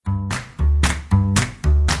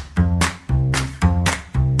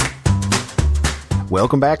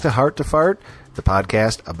Welcome back to Heart to Fart, the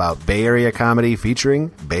podcast about Bay Area comedy featuring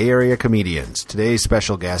Bay Area comedians. Today's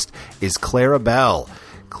special guest is Clara Bijl.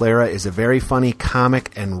 Clara is a very funny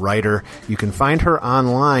comic and writer. You can find her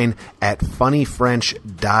online at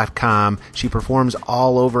funnyfrench.com. She performs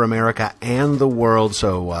all over America and the world,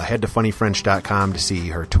 so head to funnyfrench.com to see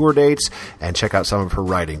her tour dates and check out some of her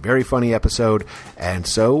writing. Very funny episode. And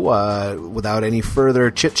so, without any further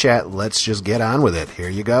chit-chat, let's just get on with it. Here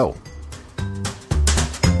you go.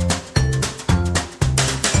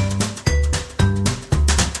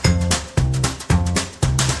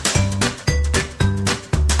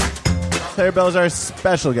 Clara Bijl is our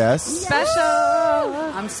special guest. Special.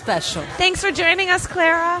 I'm special. Thanks for joining us,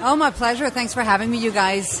 Clara. Oh, my pleasure. Thanks for having me, you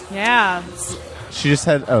guys. Yeah. She just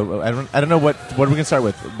had. I don't know what are we gonna start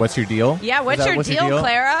with. What's your deal? Yeah. What's your deal,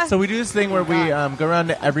 Clara? So we do this thing where we go around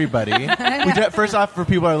to everybody. First off, for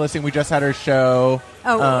people who are listening, we just had our show.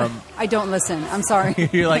 I don't listen. I'm sorry.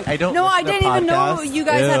 You're like, I don't. No, listen I didn't even know you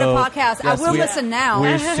guys had a podcast. Yes, I will listen now.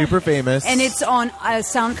 We're super famous, and it's on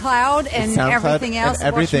SoundCloud and everything else. And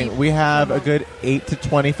everything. We have a good 8 to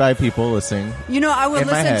 25 people listening. You know, I will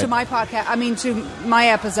listen to my podcast. I mean, to my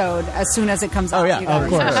episode as soon as it comes out. Oh yeah, of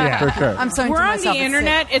course, for sure. I'm so into We're on myself. the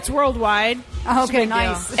internet. It's worldwide. Oh, okay,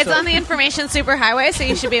 nice. It's on the information superhighway, so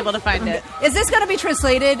you should be able to find it. Is this going to be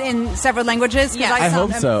translated in several languages? Yeah. I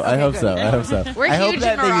hope so. I hope so. We're I hope huge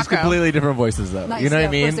that in they use Morocco. completely different voices, though. Nice. You know what I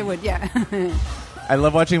mean? Of course they would, yeah. I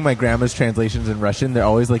love watching my grandma's translations in Russian. They're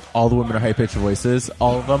always like all the women are high pitched voices.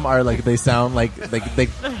 All of them are like they sound like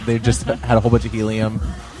they just had a whole bunch of helium.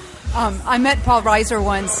 I met Paul Reiser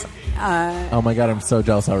once. Oh my god, I'm so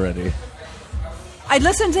jealous already. I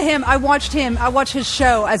listened to him. I watched his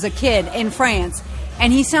show as a kid in France.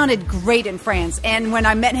 And he sounded great in France. And when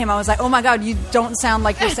I met him, I was like, oh, my God, you don't sound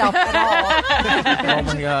like yourself at all. Oh,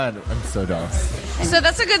 my God. I'm so jealous. So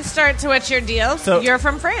that's a good start to what's your deal. So, you're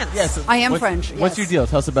from France. Yes. I am French. What's your deal?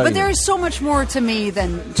 Tell us about it. But there is so much more to me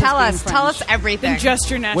than just Tell being us. French. Tell us everything. Just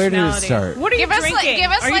your nationality. Where did it start? What are you drinking? Give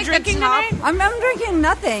us are like you drinking the top. tonight? I'm drinking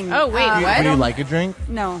nothing. Oh, wait, what? Do you like a drink?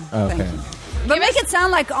 No. Oh, thank okay. you. But make it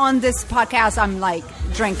sound like on this podcast I'm like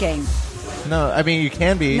drinking. No, I mean, you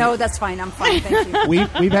can be. No, that's fine. I'm fine. Thank you.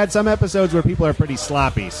 We've had some episodes where people are pretty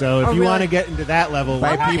sloppy, so if you really? want to get into that level,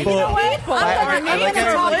 By we're- people. I'm going to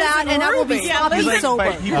top that, and I will be sloppy He's like, sober.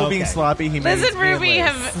 by people being sloppy, he Liz means and Ruby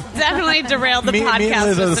have definitely derailed the Me and podcast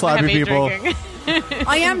Liz are the with some sloppy heavy people. drinking.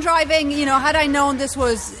 I am driving. You know, had I known this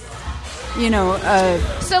was,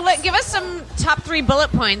 So give us some top 3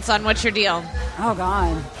 bullet points on what's your deal. oh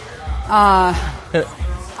God.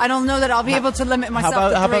 I don't know that I'll be able to limit myself to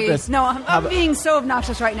 3. how about this? No, I'm being so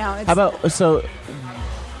obnoxious right now. How about,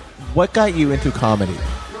 what got you into comedy?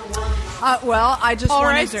 Well, I just Paul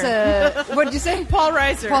wanted Reiser. to... What did you say? Paul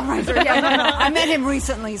Reiser. Paul Reiser, yeah. No. I met him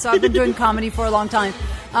recently, so I've been doing comedy for a long time.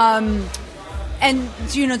 And,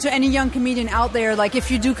 to any young comedian out there, like, if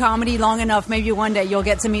you do comedy long enough, maybe one day you'll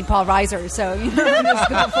get to meet Paul Reiser. So, just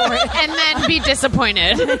go for it. And then be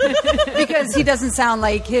disappointed. Because he doesn't sound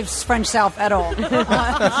like his French self at all.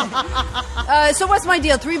 So what's my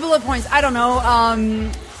deal? 3 bullet points. I don't know.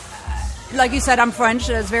 Like you said, I'm French.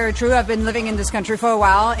 That's very true. I've been living in this country for a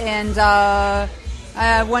while. And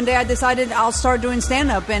one day I decided I'll start doing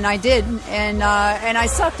stand-up. And I did. And I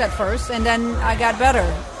sucked at first. And then I got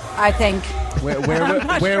better, I think.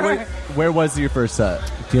 Where was your first set?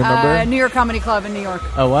 Do you remember? New York Comedy Club in New York.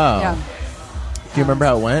 Oh, wow. Yeah. Do you remember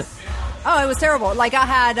how it went? Oh, it was terrible. Like I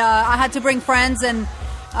had to bring friends and.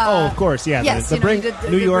 oh, of course, yeah. Yes, the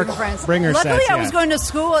New York friends. bringer Luckily, sets, I yeah. was going to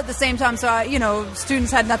school at the same time, so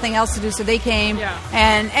students had nothing else to do, so they came. Yeah.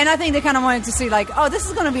 And I think they kind of wanted to see, like, oh, this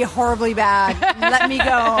is going to be horribly bad. Let me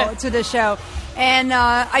go to the show. And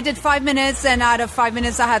I did 5 minutes, and out of 5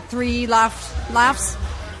 minutes, I had 3 laughs.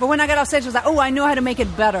 But when I got off stage, I was like, oh, I know how to make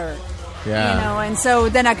it better. Yeah. And so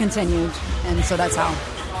then I continued, and so that's how.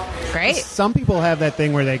 Great. Some people have that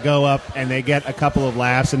thing where they go up and they get a couple of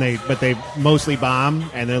laughs, but they mostly bomb,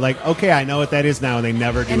 and they're like, okay, I know what that is now, and they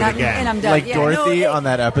never do it again. And I'm done. Like Yeah, Dorothy no, on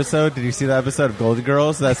that episode. Did you see that episode of Golden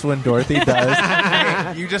Girls? That's when Dorothy does.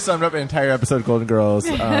 Hey, you just summed up an entire episode of Golden Girls,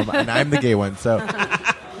 and I'm the gay one. So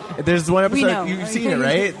there's one episode, you've seen it,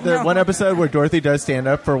 right? The one episode where Dorothy does stand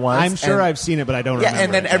up for once. I'm sure I've seen it, but I don't remember. Yeah,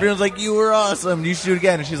 and then it. everyone's like, you were awesome. You should do it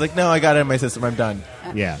again. And she's like, no, I got it in my system. I'm done.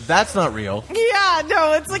 Yeah. That's not real. Yeah,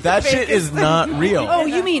 no, it's like That the shit is not real. Oh,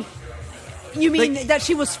 you mean Like- that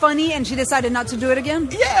she was funny and she decided not to do it again?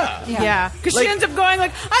 Yeah. Yeah, because Like- she ends up going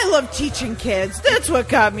like, I love teaching kids. That's what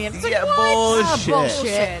got me. And it's like, Yeah, what? bullshit.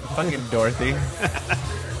 Bullshit. Fucking Dorothy.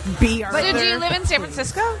 Be So do you live in San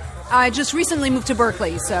Francisco? I just recently moved to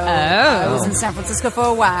Berkeley, so I was in San Francisco for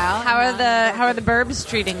a while. How are the burbs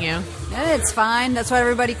treating you? It's fine. That's what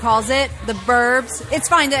everybody calls it, the burbs. It's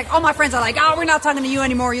fine. Like, all my friends are like, "Oh, we're not talking to you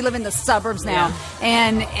anymore. You live in the suburbs now."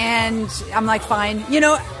 Yeah. And I'm like, "Fine.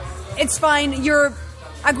 It's fine.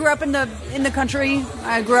 I grew up in the country.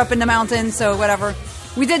 I grew up in the mountains, so whatever."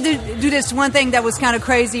 We did do this one thing that was kind of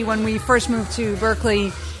crazy when we first moved to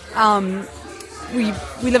Berkeley. We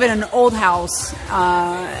live in an old house,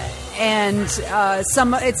 and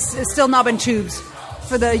it's still knob and tubes.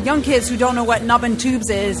 For the young kids who don't know what knob and tubes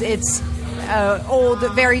is, it's old,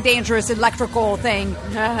 very dangerous electrical thing.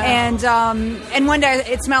 And one day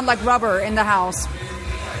it smelled like rubber in the house.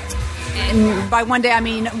 And by one day I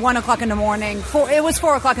mean 1 o'clock in the morning. It was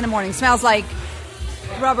 4 o'clock in the morning. Smells like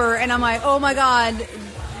rubber, and I'm like, oh my God.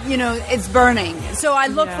 It's burning. So I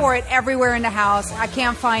look for it everywhere in the house. I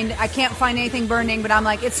can't find anything burning, but I'm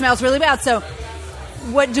like, it smells really bad. So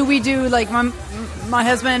what do we do? Like my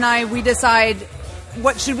husband and I, we decide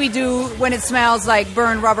what should we do when it smells like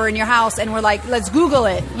burned rubber in your house, and we're like, let's Google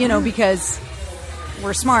it, because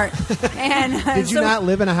we're smart. And did you not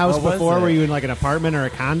live in a house before? Were you in like an apartment or a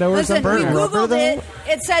condo or something? We Googled it.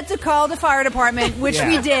 It said to call the fire department, which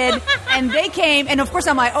we did, and they came. And of course,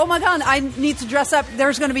 I'm like, oh my God, I need to dress up.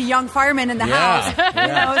 There's going to be young firemen in the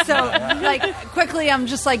house, So like quickly, I'm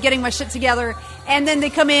just like getting my shit together. And then they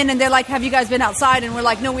come in and they're like, have you guys been outside? And we're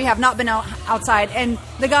like, no, we have not been outside. And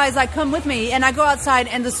the guy's like, come with me. And I go outside,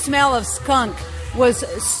 and the smell of skunk was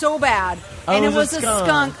so bad. And it was a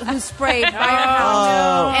skunk who sprayed by our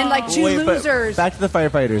house. And like two losers. Back to the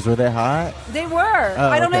firefighters. Were they hot? They were.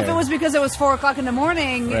 I don't know if it was because it was 4 o'clock in the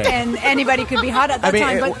morning and anybody could be hot at that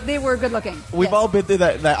time, but they were good looking. We've all been through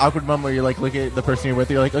that awkward moment where you're like, look at the person you're with,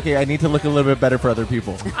 you're like, okay, I need to look a little bit better for other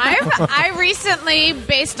people. I recently,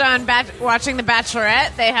 based on watching The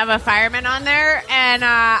Bachelorette, they have a fireman on there, and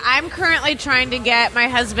I'm currently trying to get my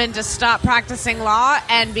husband to stop practicing law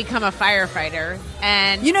and become a firefighter.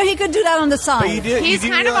 And he could do that on the side. He's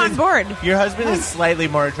kind of on board. Your husband is slightly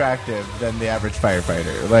more attractive than the average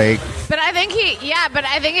firefighter. But I think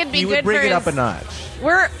it'd be he good would bring for it up a notch.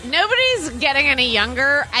 Nobody's getting any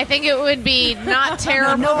younger. I think it would be not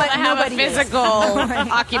terrible to have a physical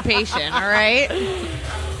occupation. All right.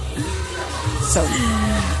 So,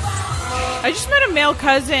 I just met a male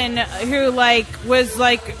cousin who was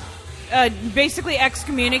basically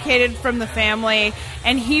excommunicated from the family,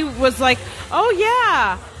 and he was like, oh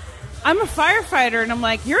yeah, I'm a firefighter. And I'm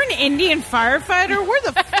like, you're an Indian firefighter? Where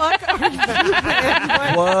the fuck are you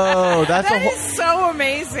been? Whoa, that is so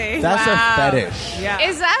amazing. That's a fetish. Yeah.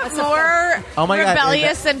 Is that more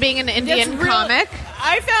rebellious than being an Indian comic?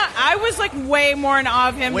 I was like way more in awe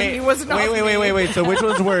of him than he was in awe of me. Wait. So which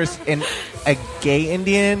one's worse? A gay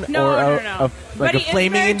Indian no. a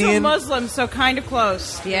flaming Indian? To a Muslim, so kind of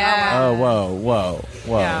close. Yeah. Oh, whoa.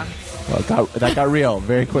 Yeah. Well, that got real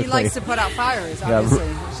very quickly. He likes to put out fires, obviously.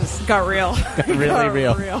 It just got real. Really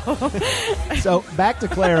real. So back to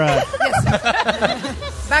Clara.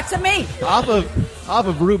 Yes. Back to me. Off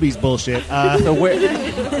of Ruby's bullshit. So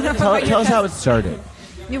tell us how it started.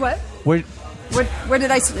 You what? Where did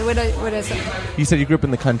I say? You said you grew up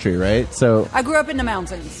in the country, right? So I grew up in the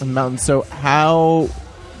mountains. So how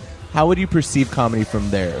would you perceive comedy from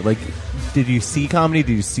there? Like, did you see comedy?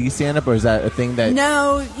 Did you see stand-up? Or is that a thing that...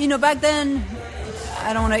 No, back then,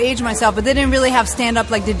 I don't want to age myself, but they didn't really have stand-up.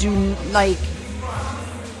 Like, did you, like...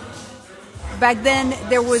 Back then,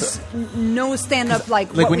 there was no stand-up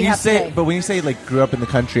like what we have today. But when you say, like, grew up in the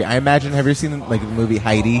country, I imagine... Have you seen, like, the movie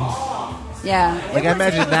Heidi? Yeah. Like, I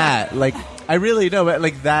imagine that. Like, I really know, but,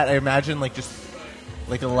 like, that, I imagine, like, just...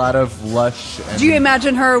 Like a lot of lush. Do you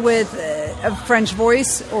imagine her with a French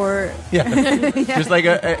voice, or just like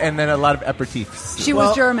and then a lot of aperitifs? She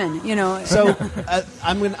was German, So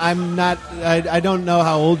I'm not. I don't know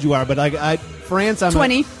how old you are, but France. I'm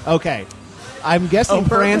 20. Okay, I'm guessing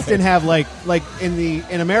France didn't have like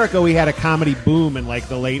in America we had a comedy boom in like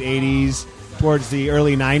the late '80s. Towards the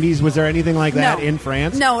early '90s, was there anything like that in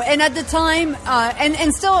France? No, and at the time,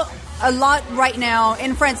 and still. A lot right now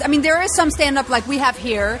in France. I mean, there is some stand-up like we have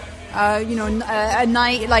here, a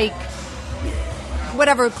night, like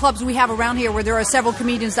whatever clubs we have around here where there are several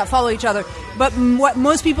comedians that follow each other. But what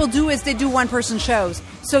most people do is they do one-person shows.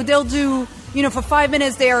 So they'll do, for 5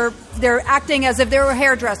 minutes they're acting as if they're a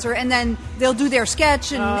hairdresser, and then they'll do their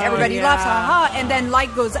sketch and everybody laughs, ha, and then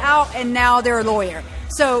light goes out and now they're a lawyer.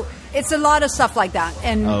 So it's a lot of stuff like that.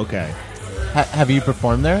 And okay. Have you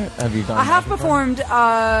performed there? Have you gone? I have performed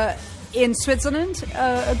in Switzerland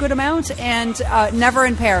a good amount, and never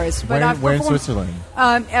in Paris. But where in Switzerland?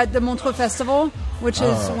 At the Montreux Festival, which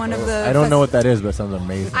is one of the... I don't know what that is, but it sounds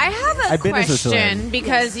amazing. I have a question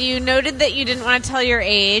because you noted that you didn't want to tell your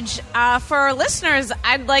age. For our listeners,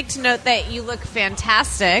 I'd like to note that you look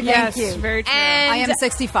fantastic. Thank you. Very true. And I am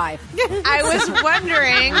 65. I was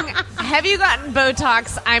wondering, have you gotten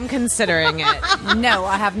Botox? I'm considering it. No,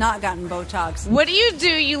 I have not gotten Botox. What do?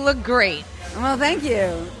 You look great. Well, thank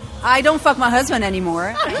you. I don't fuck my husband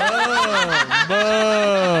anymore.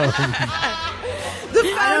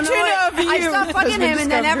 I stopped fucking him,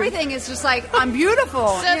 and then everything is just like, I'm beautiful.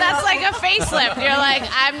 So that's like a facelift. You're like,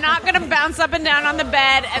 I'm not going to bounce up and down on the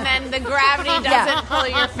bed, and then the gravity doesn't pull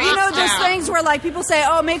your face You know, those down. things where like people say,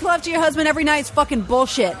 "Oh, make love to your husband every night." It's fucking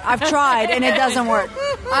bullshit. I've tried, and it doesn't work.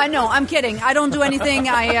 I know. I'm kidding. I don't do anything.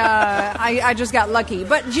 I just got lucky.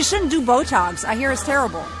 But you shouldn't do Botox. I hear it's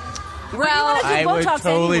terrible. Well, I would Botox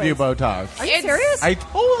totally anyways. do Botox. Are you serious? I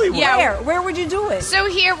totally would. Yeah. Where would you do it? So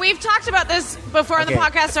here, we've talked about this before on the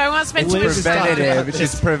podcast, so I won't spend too much time. Preventative. It's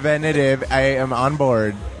just preventative. I am on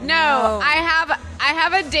board. No, I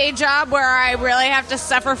have a day job where I really have to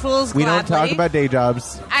suffer fools We gladly. don't talk about day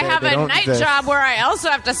jobs. I have a night job where I also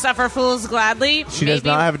have to suffer fools gladly. She does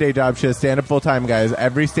not have a day job. She has stand-up full-time, guys.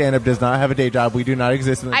 Every stand-up does not have a day job. We do not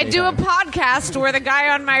exist in the I do a podcast where the guy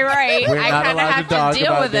on my right, We're I not kind of allowed have to talk to deal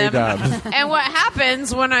about with day him. jobs. And what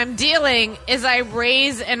happens when I'm dealing is I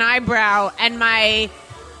raise an eyebrow and my...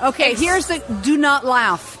 Okay, here's the do not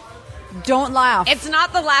laugh. Don't laugh. It's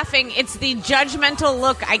not the laughing, it's the judgmental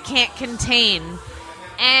look I can't contain.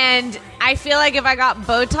 And I feel like if I got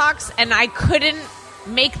Botox and I couldn't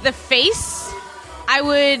make the face,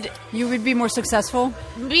 you would be more successful.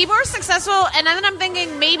 be more successful. And then I'm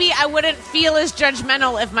thinking maybe I wouldn't feel as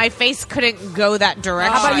judgmental if my face couldn't go that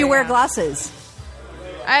direction. How about you wear glasses?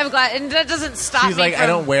 I have glasses, and that doesn't stop She's me like, from... I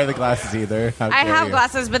don't wear the glasses either. How I dare have you.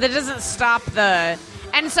 glasses, but it doesn't stop the...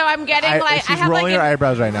 And so I'm getting She's I have rolling like her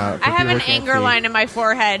eyebrows right now. I have People an can't anger see. line in my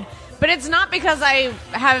forehead, but it's not because I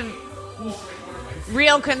have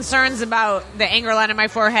real concerns about the anger line in my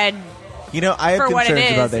forehead. You know, I have for what it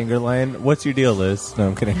concerns about is. the anger line. What's your deal, Liz? No,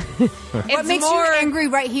 I'm kidding. What It's makes more you angry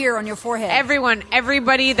right here on your forehead?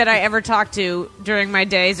 everybody that I ever talk to during my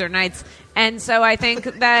days or nights, and so I think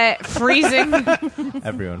that freezing.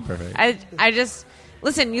 Everyone, perfect. I just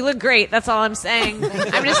listen. You look great. That's all I'm saying.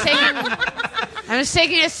 I'm just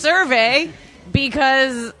taking a survey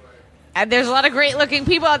because there's a lot of great looking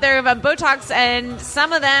people out there who have Botox, and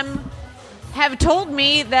some of them have told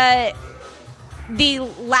me that the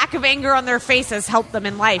lack of anger on their face has helped them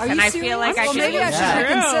in life. Are And you I serious? feel like I Well, should. maybe I should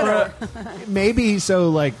reconsider. Maybe so,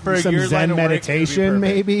 like For some your line Zen of work, it would be meditation, perfect.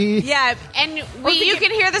 maybe. Yeah, and you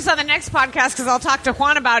can hear this on the next podcast because I'll talk to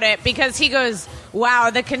Juan about it because he goes, wow,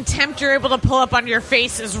 the contempt you're able to pull up on your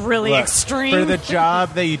face is really Look, extreme. For the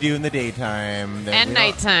job that you do in the daytime. that and we don't-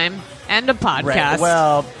 nighttime and a podcast. Right.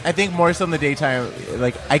 Well, I think more so in the daytime.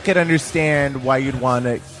 Like, I could understand why you'd want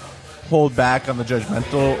to hold back on the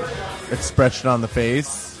judgmental expression on the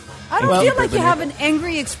face. I don't Well, feel like you but have an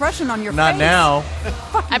angry expression on your Not face. now.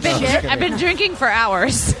 I've been drinking for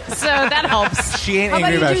hours, so that helps. She ain't How about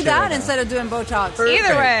angry you about do shit that right now. instead of doing Botox?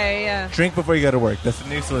 Either way, yeah. Drink before you go to work. That's the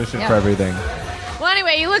new solution Yeah. for everything. Well,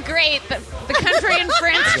 anyway, you look great. The country and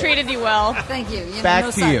France treated you well. Thank you. You know, Back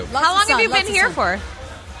no to sun. you. Lots How of long sun, have you lots been of here sun. for?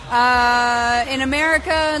 In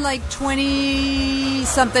America, like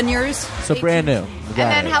 20-something years. So 18. brand new. And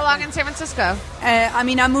then how long in San Francisco? I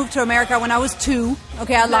mean, I moved to America when I was 2.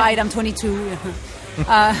 Okay, I lied. I'm 22.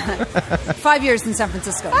 5 years in San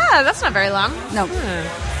Francisco. Ah, that's not very long. No.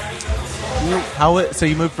 So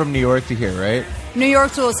you moved from New York to here, right? New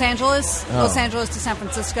York to Los Angeles. Oh. Los Angeles to San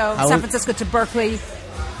Francisco. How San was- Francisco to Berkeley.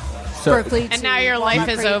 So Berkeley And to now your life Walnut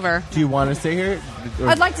is Creek. over. do you want to stay here? Or-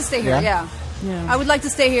 I'd like to stay here, yeah. I would like to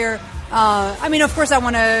stay here. I mean, of course, I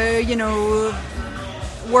want to,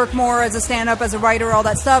 work more as a stand-up, as a writer, all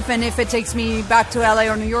that stuff. And if it takes me back to LA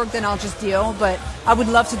or New York, then I'll just deal. But I would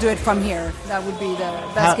love to do it from here. That would be the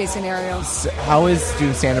best-case scenario. How is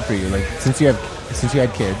doing stand-up for you? Like, since you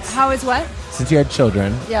had kids, How is what? since you had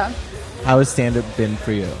children, Yeah. how has stand-up been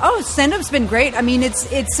for you? Oh, stand-up's been great. I mean, it's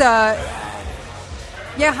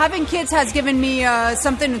having kids has given me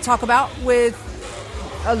something to talk about with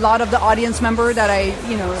a lot of the audience member that I.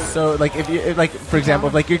 So, like, if you for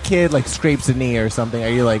example, if your kid scrapes a knee or something, are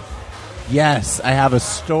you like, yes, I have a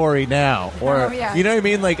story now, or Oh, yeah. you know what I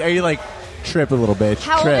mean? Like, are you like, trip a little bitch?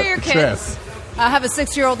 How old trip, are your trip. kids? I have a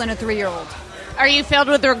 6-year-old and a 3-year-old. Are you filled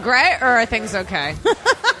with regret, or are things okay?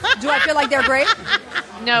 Do I feel like they're great?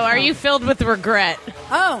 No, are you filled with regret?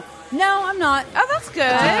 Oh, No, I'm not. Oh, that's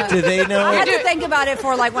good. Do they know? I had to think about it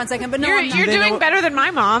for like 1 second, but no, I'm not. You're doing better than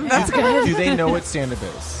my mom. That's good. Do they know what stand-up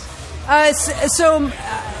is?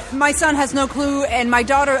 My son has no clue, and my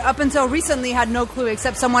daughter, up until recently, had no clue,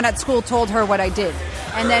 except someone at school told her what I did.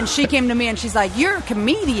 And then she came to me and she's like, "You're a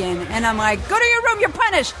comedian." And I'm like, "Go to your room, you're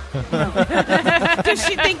punished." Does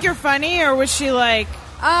she think you're funny, or was she like...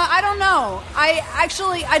 I don't know.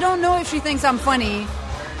 I don't know if she thinks I'm funny.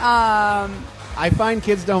 I find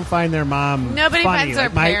kids don't find their mom Nobody funny. finds their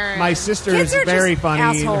parents. My sister Kids is are very just funny,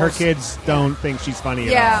 and assholes. her kids don't think she's funny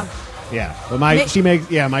at Yeah. all. Yeah, but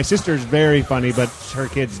my sister's very funny, but her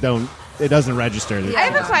kids don't. It doesn't register. I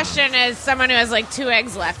have a question as someone who has like 2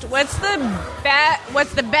 eggs left. What's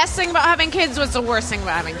the best thing about having kids? What's the worst thing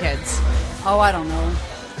about having kids? Oh, I don't know.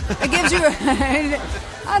 It gives you...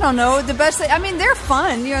 I don't know. The best thing... I mean, they're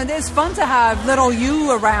fun. You know, it's fun to have little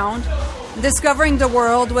you around. Discovering the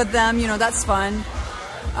world with them, you know, that's fun.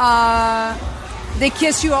 They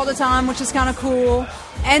kiss you all the time, which is kind of cool.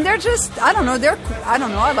 And they're just, I don't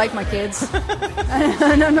know, I like my kids.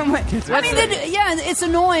 I don't know. It's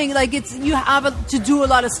annoying. Like, you have to do a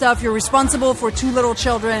lot of stuff. You're responsible for 2 little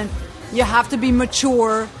children. You have to be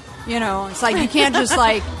mature. You know, it's like you can't just,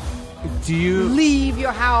 like, leave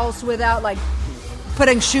your house without, like,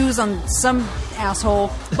 putting shoes on some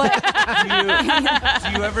asshole. But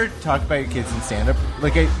do you ever talk about your kids in stand-up?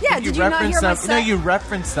 Like, did you not hear my set? No, you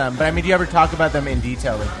reference them, but I mean, do you ever talk about them in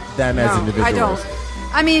detail, like them as individuals? I don't.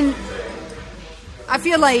 I mean, I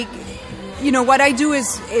feel like, you know, what I do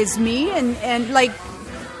is me, and like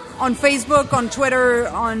on Facebook, on Twitter,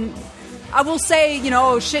 I will say, you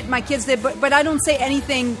know, oh shit, my kids did, but I don't say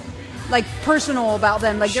anything like personal about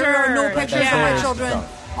them. Like, there are no pictures of my children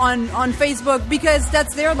on Facebook, because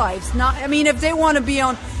that's their lives. Not, I mean, if they want to be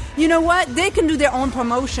on, you know what, they can do their own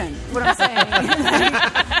promotion. What I'm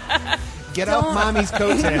saying. Get off mommy's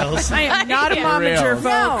coattails. I am not a momager,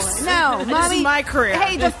 folks. No, mommy. This is my career.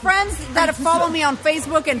 Hey, the friends that follow me on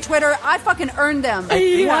Facebook and Twitter, I fucking earned them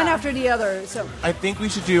one after the other. So I think we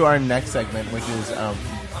should do our next segment, which is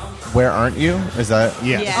Where Aren't You? Is that?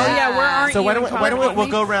 Yes. Oh yeah, where aren't So you? why don't we'll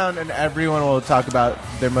go around and everyone will talk about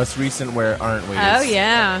their most recent Where Aren't We? Oh,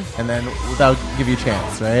 yeah. And then that'll give you a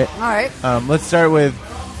chance, right? all right. Let's start with...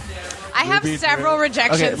 I have several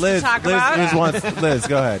rejections Okay, Liz, to talk about. Liz,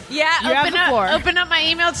 go ahead. Yeah, You have the floor. open up my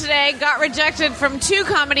email today. Got rejected from 2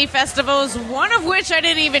 comedy festivals, one of which I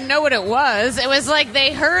didn't even know what it was. It was like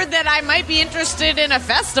they heard that I might be interested in a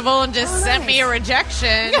festival and just sent me a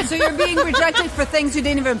rejection. So you're being rejected for things you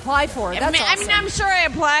didn't even apply for. That's I mean, I'm sure I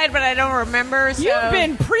applied, but I don't remember. So. You've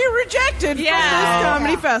been pre-rejected from this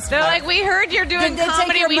comedy festival. They're like, we heard you're doing Did they take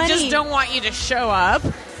comedy. your We money? just don't want you to show up.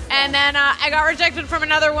 And then I got rejected from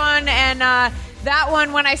another one, and that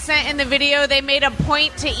one, when I sent in the video, they made a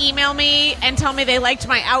point to email me and tell me they liked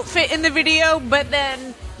my outfit in the video, but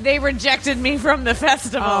then they rejected me from the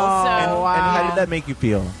festival. Oh, So, And how did that make you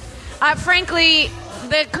feel? frankly,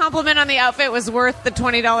 the compliment on the outfit was worth the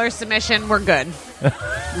 $20 submission. We're good.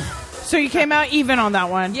 So you came out even on that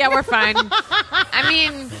one. Yeah, we're fine. I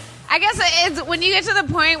mean, I guess it's when you get to the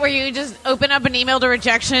point where you just open up an email to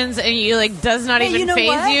rejections and you like does not even you know faze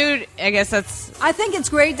what? you. I guess that's. I think it's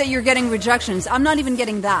great that you're getting rejections. I'm not even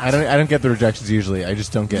getting that. I don't get the rejections usually. I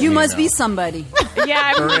just don't get. You the must be email. somebody.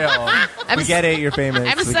 Yeah, For real. We get it. You're famous.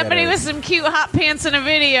 I'm We get somebody it. with some cute hot pants in a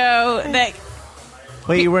video that.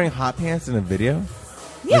 Wait, you're wearing hot pants in a video?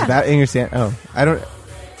 Yeah. Is that in your stand? Oh,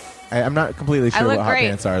 I'm not completely I sure look what hot great.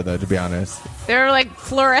 pants are, though. To be honest. They were like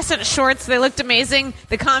fluorescent shorts. They looked amazing.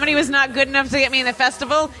 The comedy was not good enough to get me in the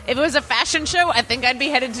festival. If it was a fashion show, I think I'd be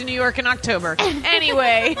headed to New York in October.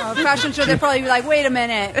 Anyway. Fashion show, they'd probably be like, wait a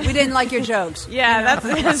minute, we didn't like your jokes. Yeah,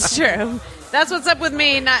 that's true. That's what's up with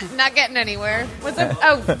me, not getting anywhere. What's up?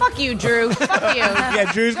 Oh, fuck you, Drew. Fuck you.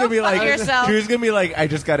 Yeah, Drew's Go gonna be fuck like, yourself. I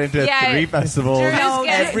just got into Yeah, 3 festivals. Drew's No,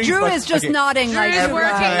 getting- Drew is just nodding like Drew's every working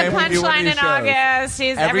time the we do one of punchline these in shows. August.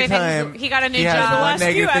 He's Every everything's. time He got a new he has job. one last few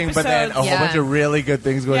negative thing, but then a whole episodes. bunch of really good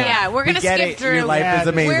things going on. Yeah, we're gonna We get skip it. Drew. Your life is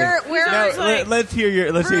amazing. Where no, is, like, let's hear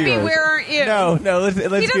your. Let's Ruby, hear yours. where aren't you? No, let's He hear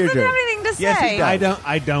doesn't Drew. have anything to say. Yes, he does.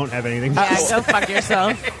 I don't have anything. Yeah, go fuck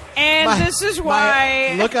yourself. And this is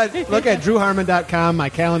why... Look at drewharmon.com. My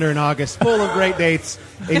calendar in August, full of great dates,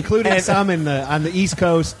 including some on the East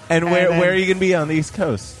Coast. And then where are you going to be on the East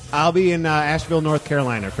Coast? I'll be in Asheville, North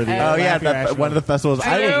Carolina for the. Oh yeah, Laugh Your Asheville. one of the festivals.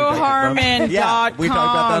 I was DrewHarmon.com. Yeah, we talked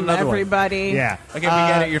about that in another one. Everybody. Yeah. Okay, we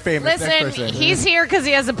get it. You're famous. Next Listen, person. he's here because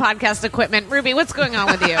he has the podcast equipment. Ruby, what's going on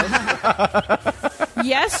with you?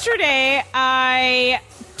 Yesterday, I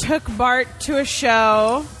took Bart to a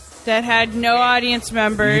show that had no audience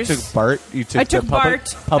members. You took BART? I took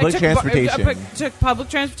BART. Public transportation. I took public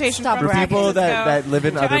transportation. Stop from For San people Francisco. that live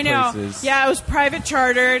in other I know. places. Yeah, it was private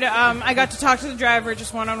chartered. I got to talk to the driver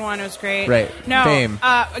just one-on-one. It was great. Right. No, Fame.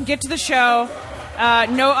 Get to the show.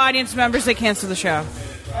 No audience members. They cancel the show.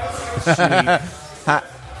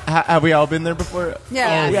 Have we all been there before?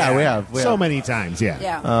 Yeah. Yeah, we have. So many times, yeah.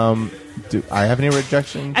 Yeah. Do I have any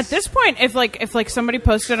rejections? At this point, if somebody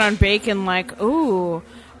posted on Bacon like, "Ooh,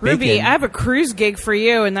 Ruby, Bacon. I have a cruise gig for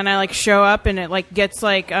you," and then I show up and it gets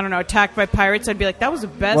I don't know, attacked by pirates, I'd be like, "That was the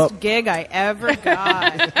best gig I ever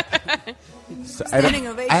got." So Standing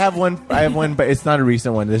ovation. I have one, but it's not a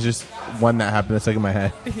recent one. There's just one that happened that's in my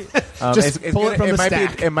head. Just pull it from the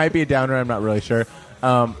stack. It might be a downer. I'm not really sure.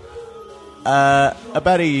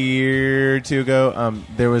 About a year or two ago,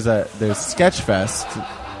 there's Sketchfest,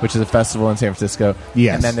 which is a festival in San Francisco.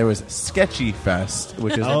 Yes. And then there was Sketchy Fest,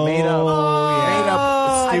 which is Oh, a made up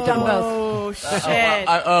I've stupid done one. both. Oh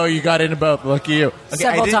shit! You got into both. Lucky you. Okay,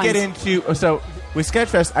 Several I did times. get into so with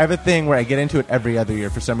Sketchfest. I have a thing where I get into it every other year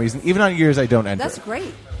for some reason, even on years I don't enter. That's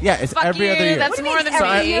great. Yeah, it's Fuck every you, other year. that's What do you more mean than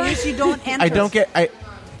every me. year you don't enter? I don't get.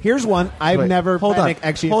 Here's one. I've Wait, never hold on.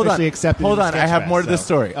 actually Hold officially on. accepted. Hold into on, I have Sketchfest, more to this so-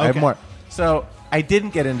 story. I have Okay. more. So I didn't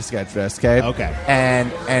get into Sketchfest, okay? Okay.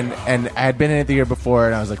 And I had been in it the year before,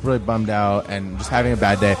 and I was really bummed out and just having a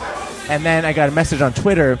bad day. And then I got a message on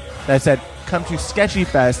Twitter that said, "Come to Sketchy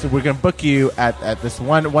Fest. We're going to book you at this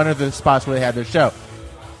one of the spots where they had their show."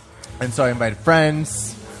 And so I invited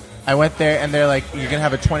friends. I went there, and they're like, "You're going to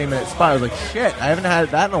have a 20-minute spot." I was like, "Shit, I haven't had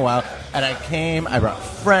that in a while." And I came. I brought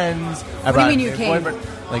friends. What do you mean you came?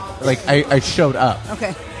 I showed up.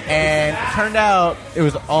 Okay. And it turned out it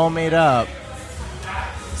was all made up.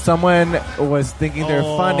 Someone was thinking they're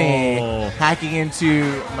funny, hacking into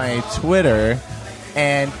my Twitter,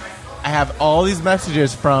 and I have all these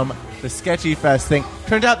messages from the Sketchy Fest thing.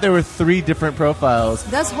 Turned out there were 3 different profiles,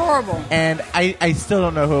 That's horrible. and I still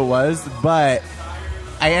don't know who it was, but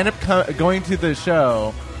I ended up going to the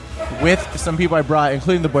show with some people I brought,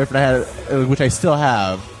 including the boyfriend I had, which I still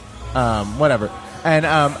have, whatever. And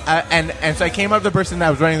so I came up to the person that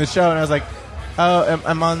was running the show, and I was like, "Oh,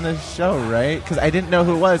 I'm on the show, right?" Because I didn't know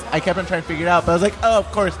who it was. I kept on trying to figure it out, but I was like, "Oh,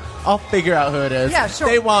 of course, I'll figure out who it is. Yeah, sure.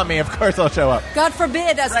 They want me, of course I'll show up." God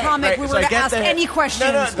forbid, as Right, comic, right. we So were I to get ask there. any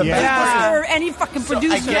questions. No, the Yeah. best part Or any fucking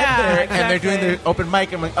producer. I get there, Yeah, and they're doing the open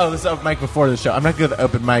mic. I'm like, "Oh, this is open mic before the show. I'm not going to go to the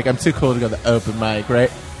open mic. I'm too cool to go to the open mic,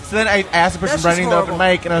 right?" So then I asked the person That's just running the open horrible.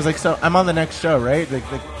 mic, and I was like, "So I'm on the next show, right? Like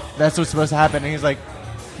that's what's supposed to happen." And he's like,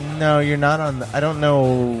 "No, you're not on I don't know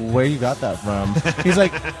where you got that from." He's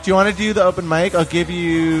like, "Do you want to do the open mic? I'll give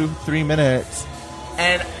you 3 minutes."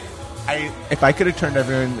 And if I could have turned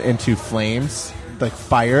everyone into flames, like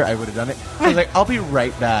fire, I would have done it. I was like, "I'll be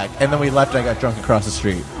right back." And then we left, and I got drunk across the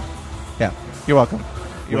street. Yeah. You're welcome.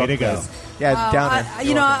 You're Way to welcome, go. guys. Yeah, downer.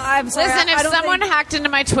 I'm sorry. Listen, I if don't someone think- hacked into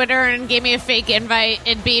my Twitter and gave me a fake invite,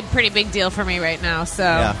 it'd be a pretty big deal for me right now. So,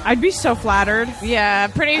 Yeah. I'd be so flattered. yeah,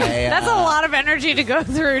 pretty. I, That's a lot of energy to go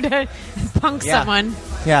through to punk Yeah. someone.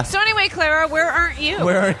 Yeah. So anyway, Clara, where aren't you?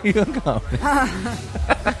 Where are you going?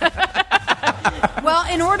 Well,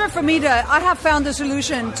 in order for me to, I have found the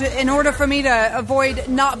solution in order for me to avoid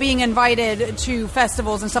not being invited to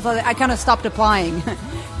festivals and stuff like that, I kind of stopped applying.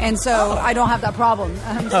 And so I don't have that problem.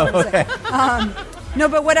 Okay. No,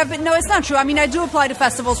 but no, it's not true. I mean, I do apply to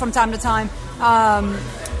festivals from time to time.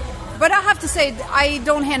 But I have to say, I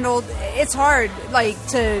don't handle, it's hard,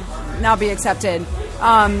 to not be accepted.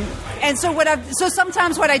 And so so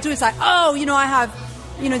sometimes what I do is I have,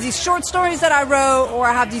 these short stories that I wrote, or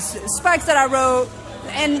I have these specs that I wrote.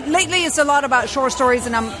 And lately it's a lot about short stories,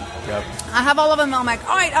 and I have all of them. I'm like,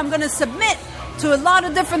 all right, I'm going to submit to a lot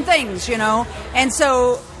of different things, And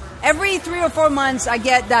so every 3 or 4 months I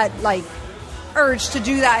get that urge to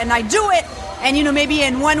do that, and I do it. And maybe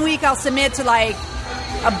in 1 week I'll submit to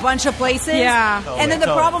a bunch of places. Yeah. And then the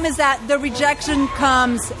problem is that the rejection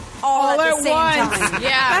comes all at the same time. Yeah,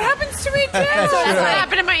 That happens to me too. That's what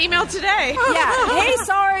happened in my email today. Yeah. Hey,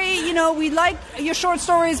 sorry, we like your short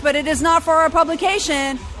stories, but it is not for our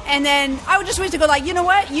publication. And then I would just wish to go you know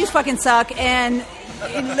what? You fucking suck, and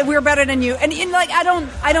we're better than you. And I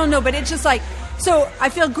don't know, but it's just so I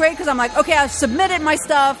feel great because I'm like, okay, I've submitted my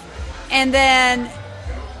stuff, and then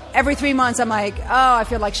every 3 months I'm like, oh, I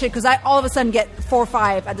feel like shit because I all of a sudden get 4 or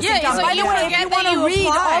 5 at the same time. so By you the way, if forget you that want to you read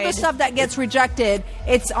all the applied. stuff that gets rejected,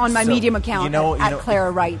 it's on my So, Medium account at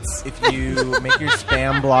Clara Writes. If you make your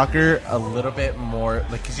spam blocker a little bit more,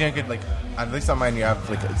 because you could at least on mine you have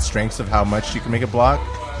strengths of how much you can make it block.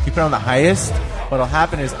 If you put it on the highest, what'll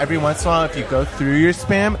happen is every once in a while, if you go through your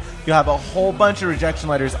spam, you'll have a whole bunch of rejection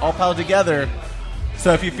letters all piled together,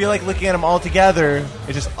 So if you feel like looking at them all together,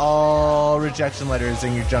 it's just all rejection letters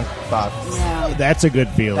in your junk box. Yeah. That's a good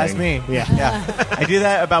feeling. That's me. Yeah. I do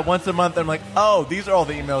that about once a month. I'm like, oh, these are all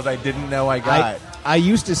the emails I didn't know I got. I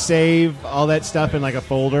used to save all that stuff in like a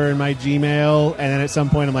folder in my Gmail, and then at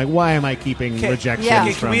some point I'm like, why am I keeping rejections?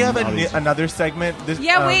 Can from we have all these- another segment? This,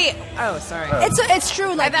 wait. Oh, sorry. It's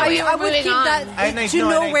true. Like thought we were I would moving keep on. that to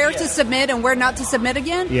know where to submit and where not to submit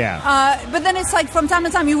again. Yeah. But then it's like from time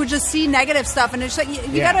to time you would just see negative stuff, and it's like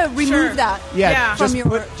you got to remove that. Yeah. From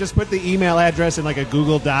just put the email address in like a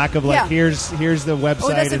Google Doc of like here's the website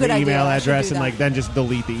that's a and good the idea. email I should address, do and that. like then just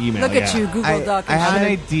delete the email. Look at you, Google Doc. I have an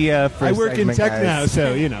idea for I work in segment, tech guys. now,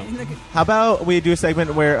 so you know. How about we do a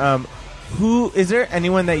segment where who is there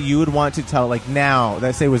anyone that you would want to tell like now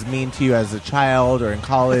that say was mean to you as a child or in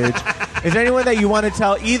college? Is there anyone that you want to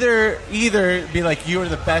tell either be like you are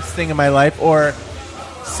the best thing in my life or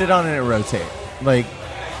sit on it and rotate? Like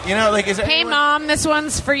like is there Hey, anyone- Mom, this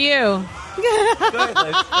one's for you. Go ahead,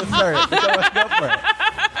 let's start. Let's go for it.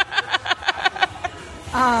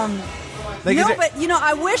 Like, is No, there- but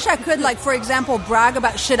I wish I could, like, for example, brag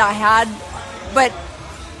about shit I had, but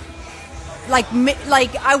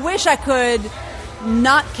like I wish I could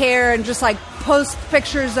not care and just like post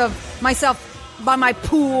pictures of myself by my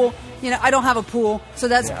pool. I don't have a pool, so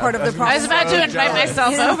that's part of the problem. I was about to invite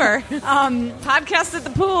myself over. Podcast at the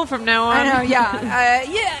pool from now on. I know, yeah.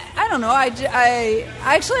 I don't know. I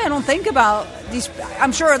actually don't think about these.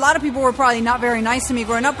 I'm sure a lot of people were probably not very nice to me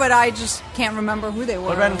growing up, but I just can't remember who they were.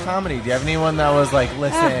 What about in comedy? Do you have anyone that was like,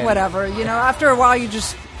 listen? Whatever. After a while, you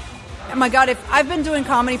just. Oh my God! If I've been doing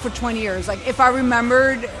comedy for 20 years, like if I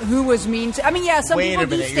remembered who was mean to, some Wait people a minute,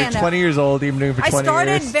 do stand you're up. 20 years old, you've been doing it for 20 I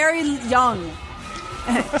started years. very young.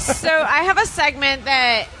 So I have a segment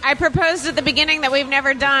that I proposed at the beginning that we've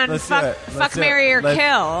never done. Let's do it. Fuck, marry, or kill.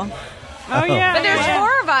 Oh, yeah. But there's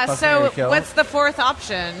 4 of us, Fuck, marry, so kill. what's the 4th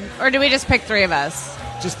option? Or do we just pick 3 of us?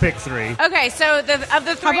 Just pick 3. Okay, so of the How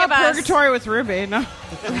 3 about of us, Purgatory with Ruby? No.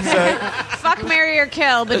 fuck, marry, or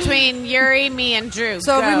kill between Yuri, me, and Drew.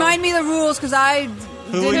 So Go. remind me the rules, because I.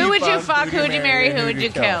 Who would you fuck? Who would you marry? Who would you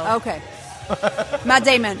kill? Okay. Matt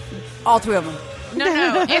Damon, all 3 of them. No,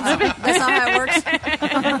 it's That's not how it works.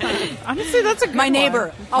 Honestly, that's a good My one.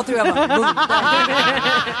 neighbor, all 3 of them. Boom.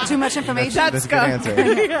 Too much information. That's a good answer.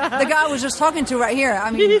 The guy I was just talking to right here.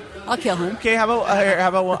 I mean, I'll kill him. Okay, how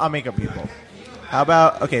about I'll make up people. How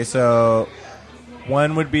about so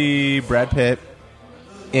one would be Brad Pitt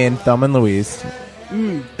in Thelma and Louise.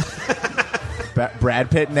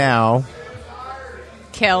 Brad Pitt now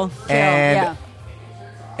kill. and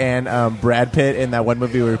Yeah. Brad Pitt in that one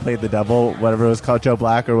movie where he played the devil, whatever it was called, Joe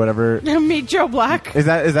Black or whatever. Meet Joe Black. Is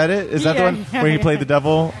that it? Is that the Yeah, one yeah, where he yeah. played the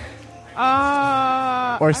devil?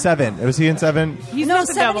 Or 7? Was he in 7? He's No, not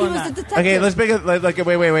the 7, devil he in was that. the detective. Okay, let's make it like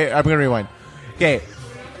wait. I'm gonna rewind. Okay,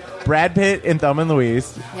 Brad Pitt in Thelma and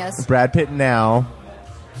Louise. Yes. Brad Pitt now,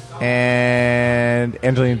 and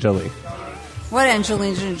Angelina Jolie. What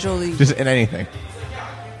Angelina Jolie? Just in anything.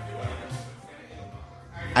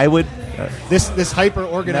 I would. This hyper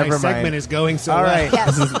organized Never mind. segment is going so All well. right.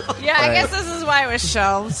 Yes. Yeah, I guess this is why it was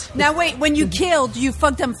shelved. Now wait, when you killed, you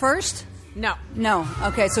fucked them first? No. No.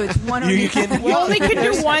 Okay, so it's one or You the can. You only can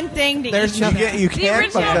do one thing to There's each no- other. You The can't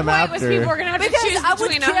original fuck them point was people were after. going to have to Because choose I would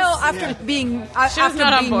between kill us. after being She was not on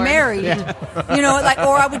after being board. married,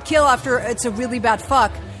 or I would kill after it's a really bad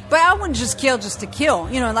fuck. But I wouldn't just kill just to kill.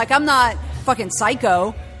 Like I'm not fucking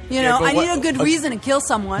psycho. Yeah, but I need what- a good reason to kill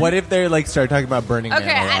someone. What if they start talking about Burning Man?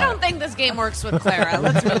 Okay, a lot? I don't think this game works with Clara.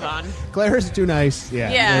 Let's move on. Claire's too nice. Yeah.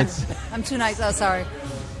 Yeah. I'm too nice. Oh, sorry.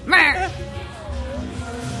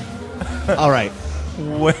 All right.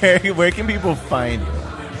 Where can people find you?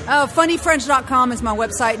 Funnyfrench.com is my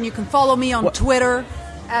website, and you can follow me on Twitter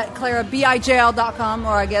at ClaraBijl.com,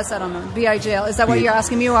 or I guess, I don't know, BIJL. Is that what you're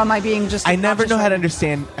asking me, or am I being just... I never know how to obnoxious?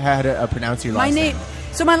 understand how to pronounce your My last name...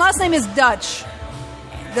 So my last name is Dutch.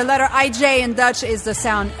 The letter IJ in Dutch is the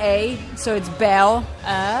sound A, so it's Bijl.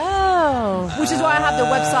 Oh. Which is why I have the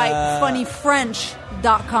website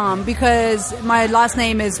funnyfrench.com, because my last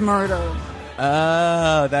name is murder.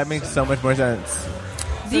 Oh, that makes so much more sense.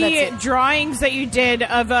 So that's The it. drawings that you did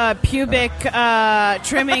of pubic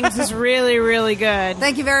trimmings is really, really good.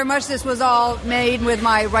 Thank you very much. This was all made with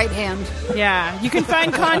my right hand. Yeah, you can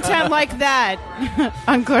find content like that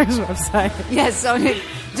on Claire's website. Yes. So,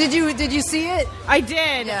 did you see it? I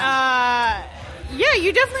did. Yeah. Yeah,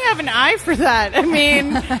 you definitely have an eye for that. I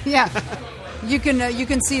mean, Yeah. You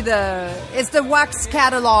can see it's the wax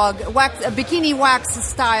catalog, bikini wax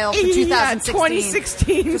style for 2016.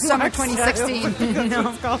 2016. For summer wax 2016. style. You know?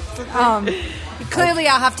 It's called. Clearly,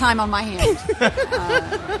 I have time on my hand.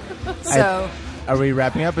 So Are we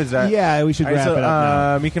wrapping up? Is that Yeah, we should All right, wrap so, it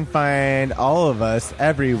up now. You can find all of us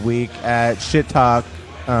every week at Shit Talk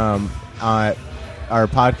on our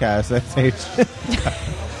podcast. That's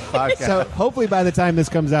podcast. So hopefully by the time this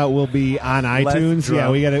comes out, we'll be on iTunes.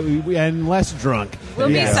 drunk. Yeah, and less drunk. We'll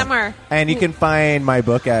Yeah. be somewhere. And you can find my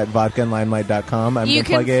book at vodkaandlimelight.com. I'm going to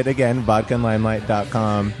plug it again,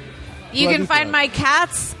 vodkaandlimelight.com. You can find my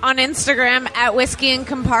cats on Instagram at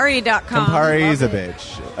whiskeyandcampari.com. Campari's a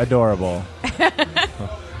bitch. Adorable.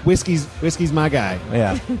 Whiskey's my guy.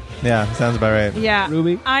 Yeah. Yeah, sounds about right. Yeah.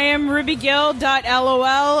 Ruby? I am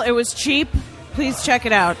rubygill.lol. It was cheap. Please check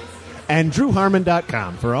it out. And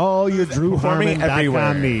DrewHarmon.com for all your Performing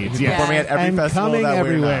everywhere. DrewHarmon needs. He's performing at every and festival coming that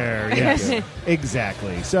everywhere. we're not. Yes,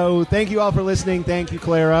 exactly. So thank you all for listening. Thank you,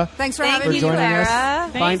 Clara. Thanks for Thank having for me. joining Clara. us.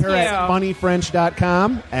 Find Thank her at you.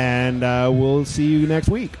 funnyfrench.com, and we'll see you next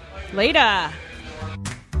week. Later.